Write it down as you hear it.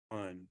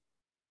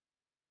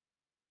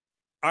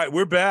All right,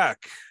 we're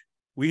back.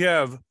 We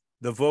have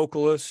the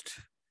vocalist,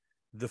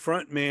 the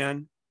front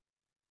man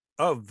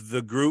of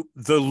the group,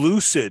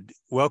 TheLUCID.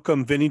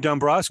 Welcome, Vinnie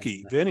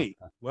Dombrowski. Vinnie,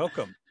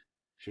 welcome.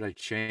 Should I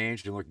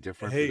change and look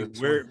different for Hey, this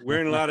one? we're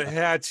wearing a lot of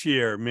hats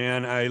here,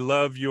 man. I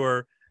love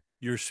your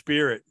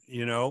spirit.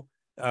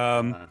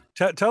 Uh,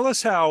 Tell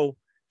us how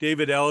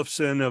David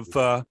Ellefson of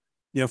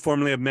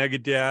formerly of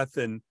Megadeth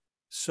and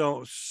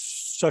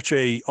such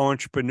a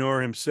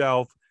entrepreneur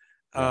himself,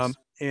 yes.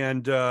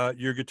 and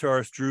your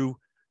guitarist Drew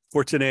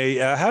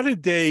Fortuné. How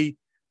did they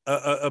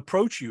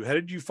approach you? How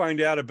did you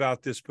find out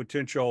about this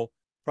potential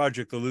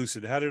project,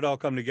 TheLUCID? How did it all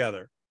come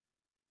together?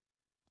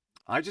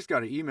 I just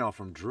got an email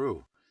from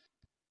Drew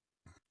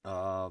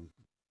um,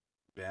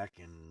 back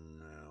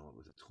in, what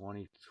was it,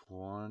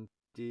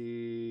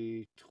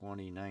 2020,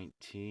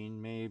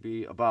 2019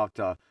 maybe, about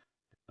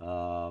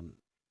um,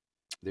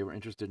 they were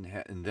interested in,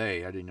 I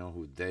didn't know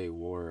who they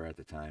were at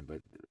the time,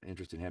 but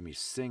interested in having me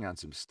sing on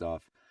some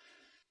stuff.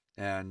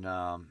 And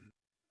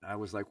I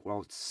was like,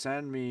 well,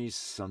 send me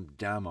some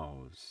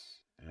demos.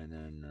 And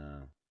then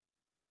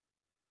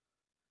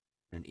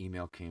an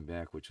email came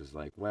back, which was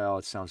like, well,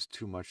 it sounds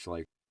too much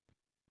like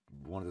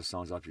one of the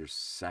songs off your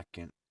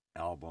second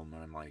album.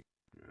 And I'm like,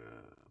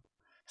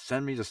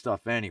 send me the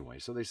stuff anyway.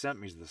 So they sent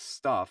me the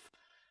stuff,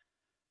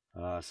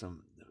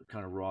 some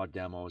kind of raw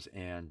demos.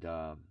 And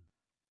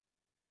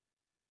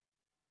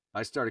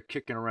I started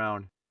kicking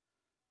around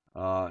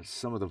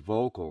some of the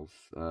vocals,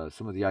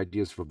 some of the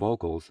ideas for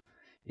vocals.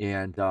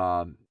 And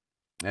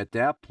at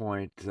that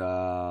point,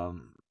 I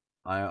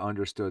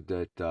understood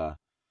that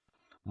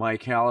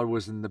Mike Haller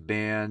was in the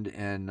band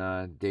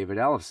and David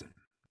Ellefson.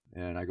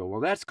 And I go,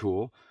 well, that's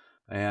cool.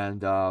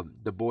 And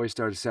the boys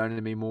started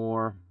sending me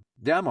more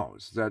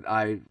demos that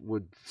I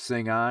would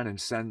sing on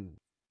and send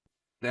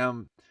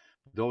them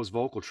those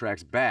vocal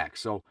tracks back.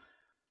 So,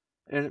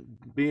 and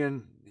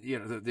being,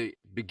 the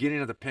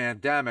beginning of the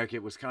pandemic,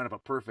 it was kind of a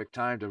perfect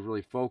time to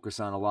really focus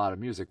on a lot of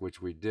music, which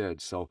we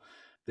did. So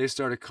they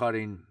started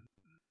cutting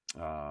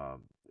uh,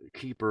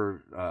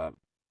 keeper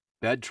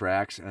bed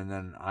tracks, and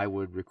then I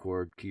would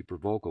record keeper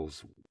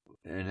vocals,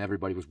 and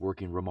everybody was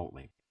working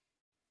remotely.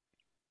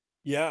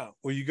 Yeah,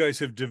 well, you guys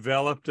have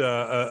developed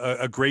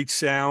a great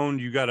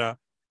sound. You got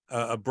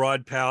a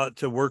broad palette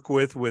to work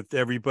with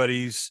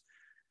everybody's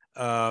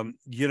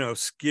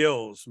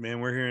skills. Man,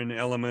 we're hearing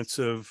elements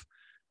of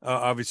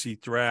obviously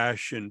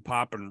thrash and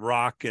pop and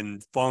rock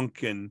and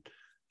funk and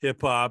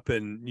hip hop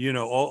and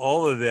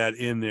all of that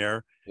in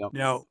there. Yep.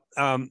 Now,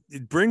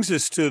 it brings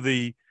us to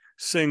the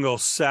single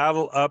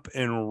 "Saddle Up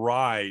and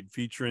Ride,"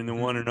 featuring the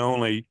one and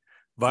only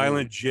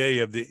Violent J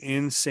of the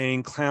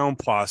Insane Clown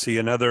Posse,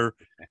 another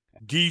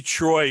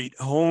Detroit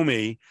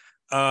homie.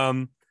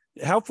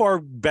 How far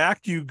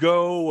back do you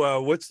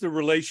go? What's the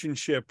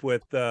relationship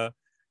with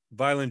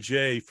Violent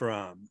J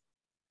from?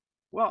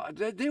 Well,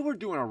 they were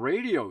doing a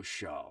radio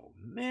show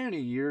many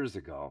years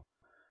ago,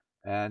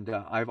 and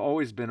I've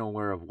always been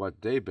aware of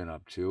what they've been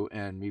up to.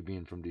 And me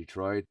being from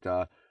Detroit,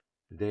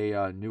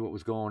 they knew what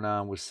was going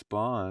on with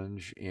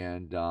Sponge,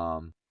 and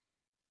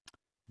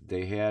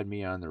they had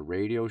me on their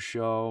radio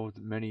show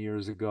many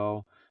years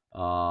ago.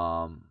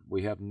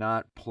 We have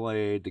not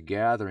played The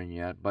Gathering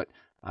yet, but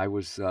I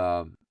was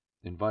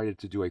invited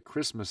to do a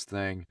Christmas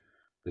thing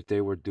that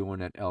they were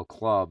doing at El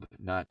Club,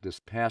 not this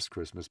past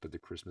Christmas, but the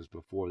Christmas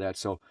before that.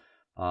 So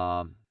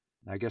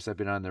I guess I've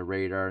been on their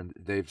radar, and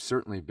they've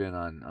certainly been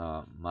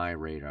on my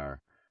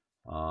radar.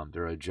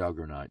 They're a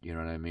juggernaut, you know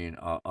what I mean,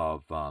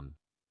 of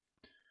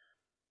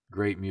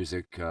great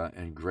music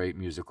and great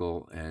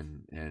musical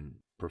and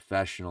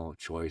professional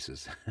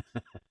choices.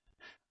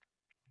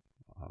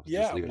 I'll just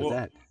Yeah, leave it at well,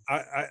 that.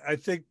 I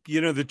think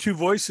the two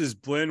voices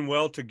blend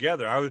well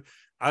together.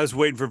 I was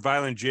waiting for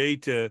Violent J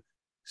to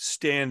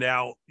stand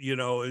out,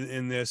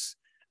 in this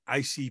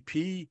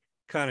ICP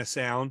kind of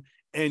sound,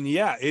 and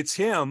yeah, it's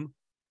him.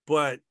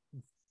 But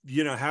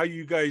how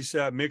you guys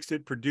mixed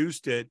it,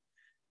 produced it.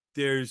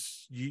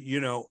 There's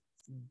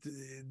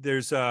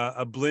there's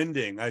a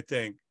blending, I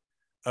think,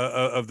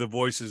 of the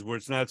voices where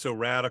it's not so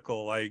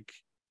radical, like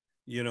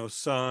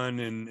sun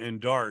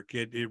and dark.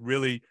 It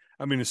really,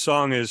 I mean, the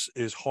song is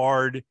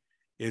hard,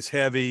 is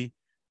heavy,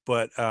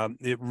 but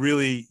it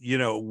really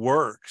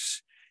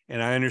works.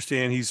 And I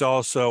understand he's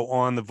also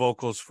on the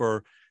vocals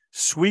for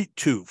Sweet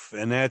Tooth,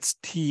 and that's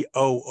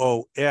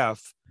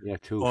TOOF Yeah,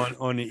 too.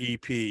 on the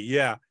EP.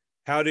 Yeah.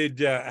 How did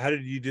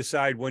you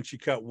decide once you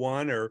cut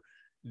one, or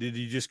did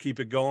you just keep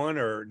it going,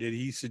 or did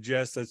he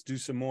suggest let's do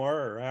some more,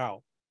 or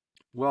how?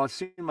 Well, it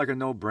seemed like a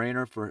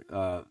no-brainer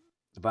for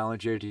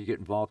Violent J to get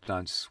involved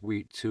on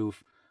Sweet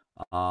Tooth.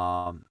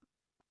 Um,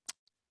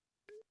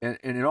 and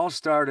it all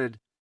started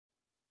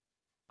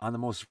on the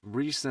most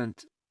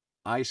recent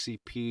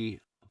ICP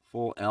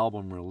full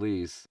album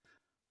release.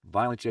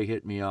 Violent J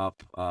hit me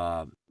up.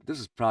 This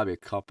is probably a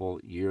couple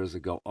years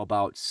ago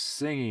about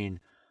singing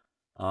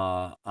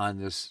on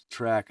this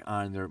track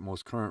on their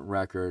most current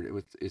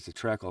record. It's a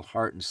track called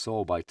Heart and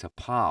Soul by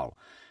Tapao.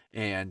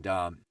 And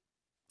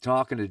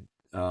talking to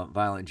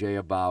Violent J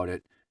about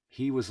it,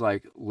 he was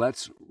like,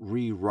 let's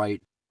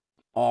rewrite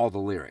all the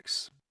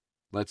lyrics.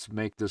 Let's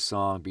make this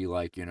song be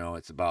like,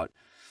 it's about,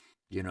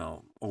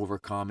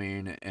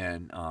 overcoming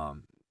and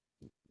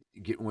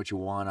getting what you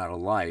want out of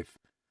life.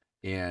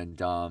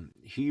 And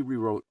he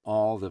rewrote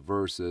all the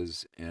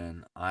verses,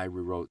 and I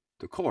rewrote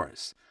the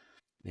chorus,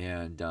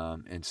 and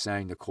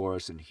sang the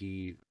chorus, and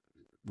he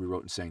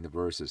rewrote and sang the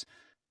verses.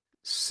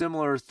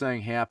 Similar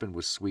thing happened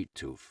with Sweet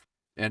Tooth,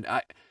 and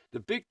the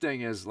big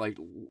thing is like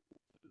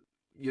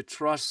you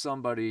trust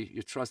somebody,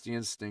 you trust the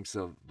instincts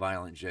of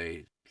Violent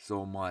J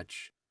so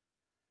much.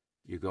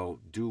 You go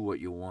do what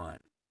you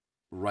want,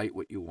 write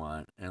what you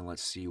want, and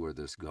let's see where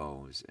this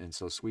goes. And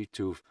so Sweet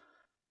Tooth,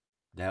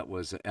 that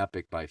was an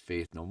epic by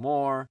Faith No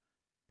More,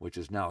 which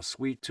is now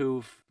Sweet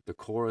Tooth. The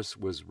chorus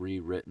was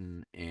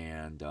rewritten,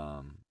 and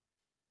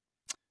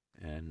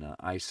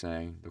I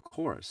sang the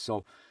chorus.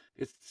 So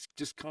it's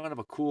just kind of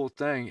a cool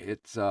thing.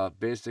 It's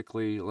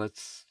basically,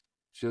 let's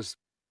just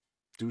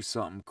do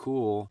something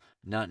cool,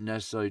 not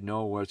necessarily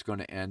know where it's going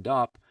to end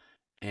up,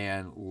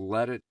 and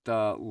let it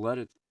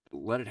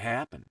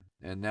happen.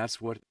 And that's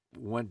what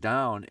went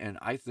down. And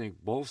I think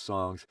both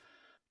songs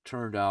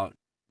turned out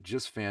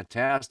just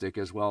fantastic,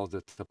 as well as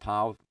the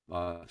Pow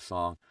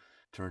song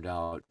turned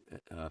out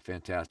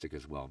fantastic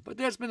as well. But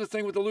that's been the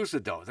thing with the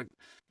Lucid, though.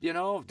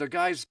 The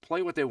guys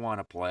play what they want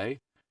to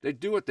play. They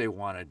do what they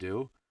want to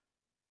do.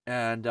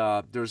 And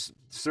there's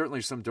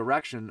certainly some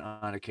direction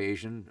on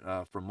occasion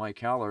from Mike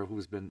Heller,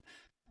 who's been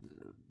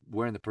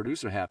wearing the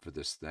producer hat for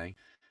this thing.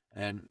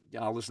 And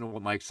I'll listen to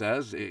what Mike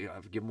says.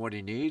 I'll give him what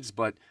he needs,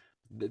 but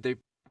they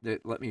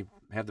let me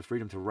have the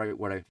freedom to write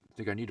what I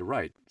think I need to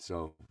write.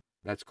 So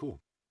that's cool.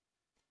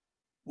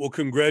 Well,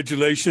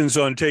 congratulations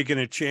on taking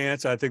a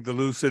chance. I think the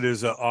Lucid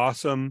is an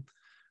awesome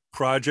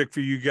project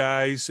for you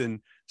guys, and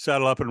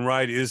Saddle Up and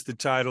Ride is the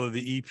title of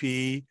the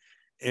EP.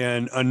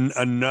 And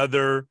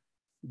another,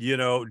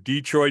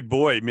 Detroit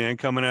boy, man,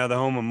 coming out of the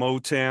home of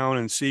Motown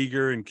and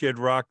Seeger and Kid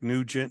Rock,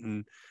 Nugent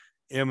and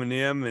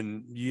Eminem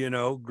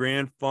and,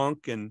 Grand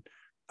Funk and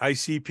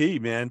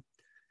ICP, man.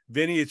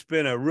 Vinnie, it's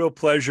been a real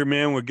pleasure,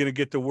 man. We're going to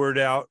get the word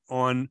out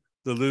on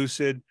the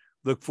Lucid.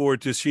 Look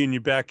forward to seeing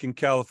you back in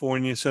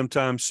California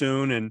sometime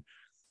soon. And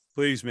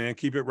please, man,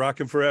 keep it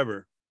rocking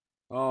forever.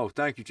 Oh,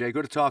 thank you, Jay.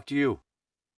 Good to talk to you.